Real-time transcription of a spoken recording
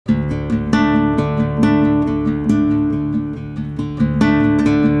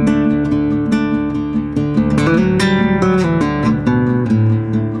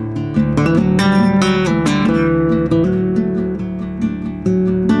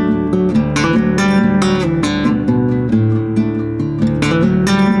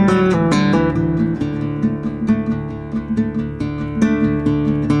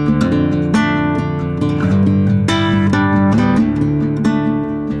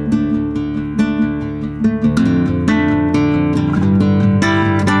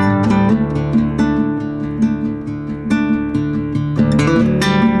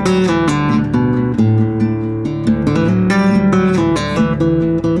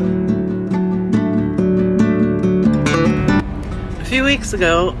weeks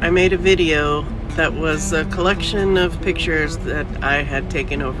ago, I made a video that was a collection of pictures that I had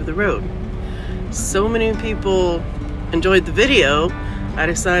taken over the road. So many people enjoyed the video, I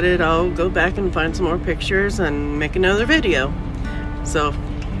decided I'll go back and find some more pictures and make another video. So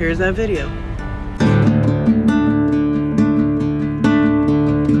here's that video.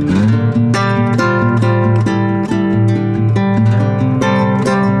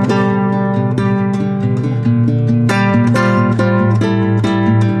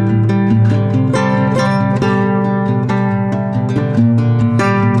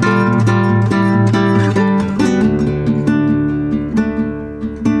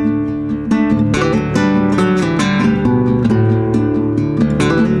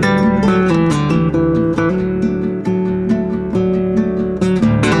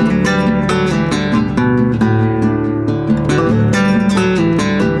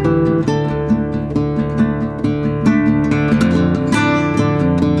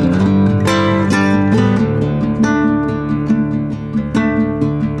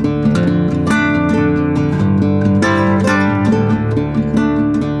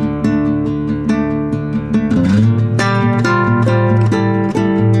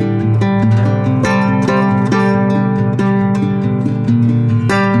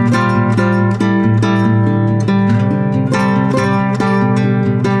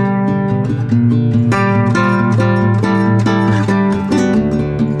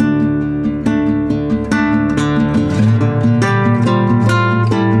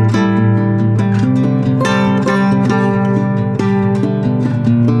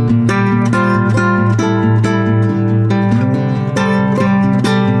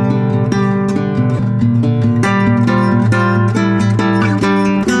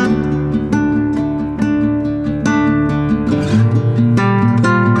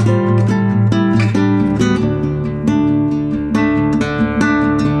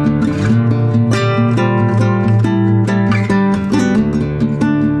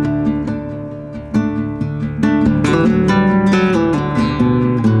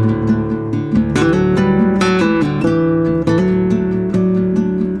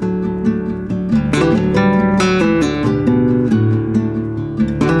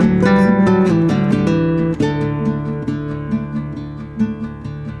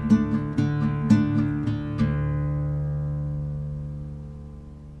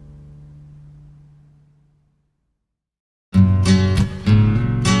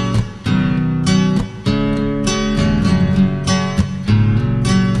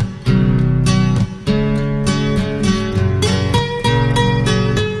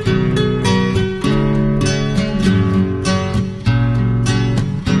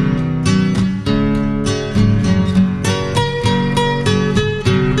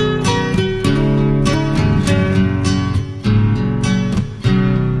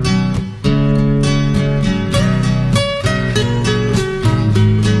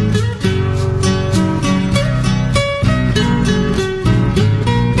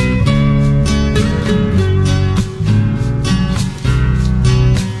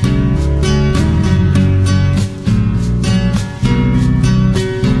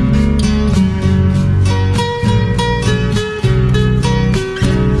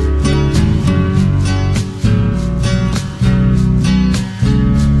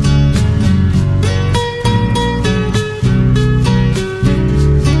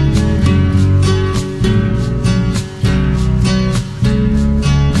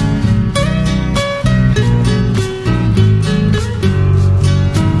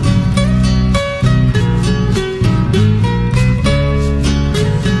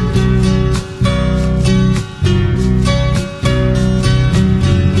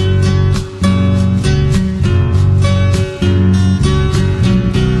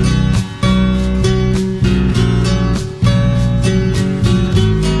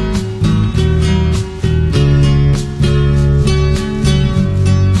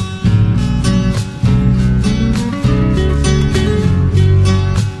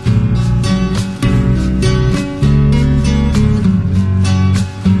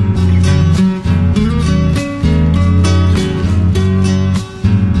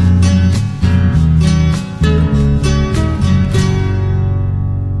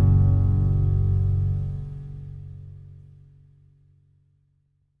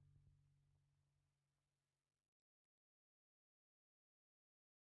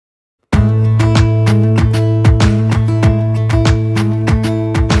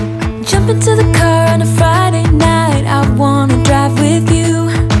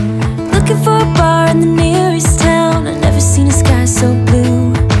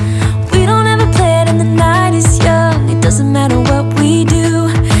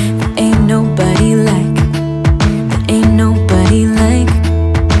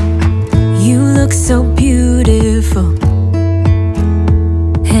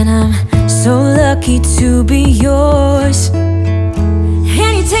 I'm so lucky to be yours.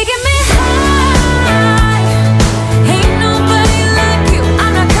 And you're taking me high. Ain't nobody like you.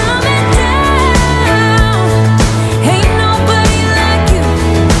 I'm not coming down. Ain't nobody like you.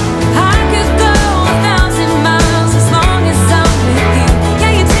 I could go 1,000 miles as long as I'm with you.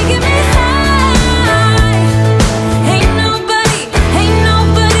 Yeah, you're taking me high. Ain't nobody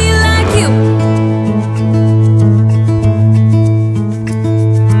like you.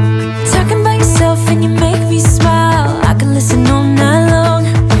 Talking about yourself and you make me smile. I can listen all night long.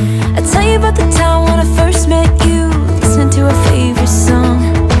 I tell you about the time when I first met you, listening to our favorite song.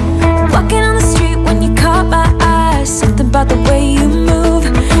 Walking on the street when you caught my eye. Something about the way you move.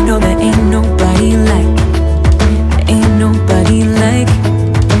 No, there ain't nobody like. There ain't nobody like.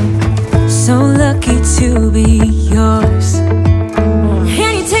 So lucky to be yours.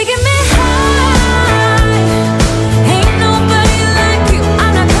 And you're taking me high. Ain't nobody like you.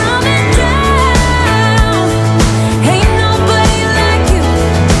 I'm not coming down. Ain't nobody like you.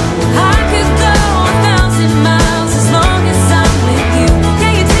 I could go 1,000 miles as long as I'm with you.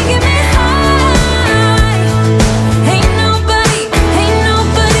 Yeah, you're taking me high. Ain't nobody like you. Ain't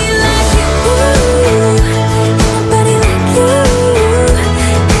nobody like you. Ain't nobody like you.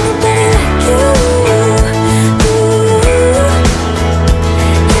 Ain't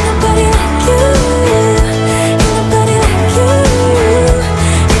nobody like you. Ain't nobody like you.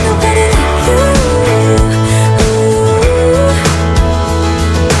 Ain't nobody like you.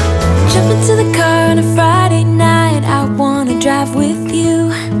 Jump into the car on a Friday night. I wanna drive with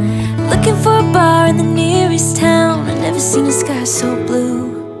you. Looking for a bar in the nearest town. I've never seen a sky so blue.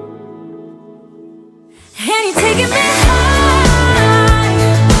 And you're taking me high.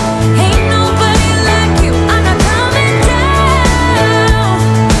 Ain't nobody like you. I'm not coming down.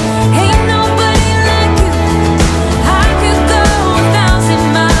 Ain't nobody like you. I could go 1,000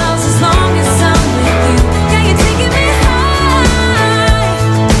 miles as long as I'm with you. Yeah, you're taking me high.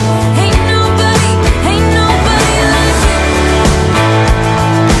 Ain't nobody like you. Ain't nobody like you.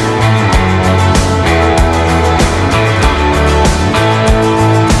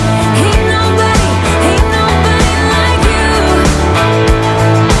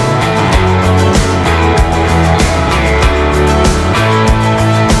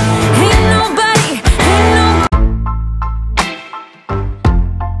 Ain't nobody.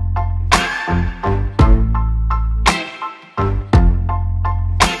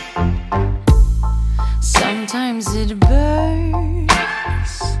 Sometimes it burns,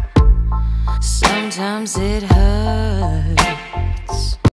 sometimes it hurts.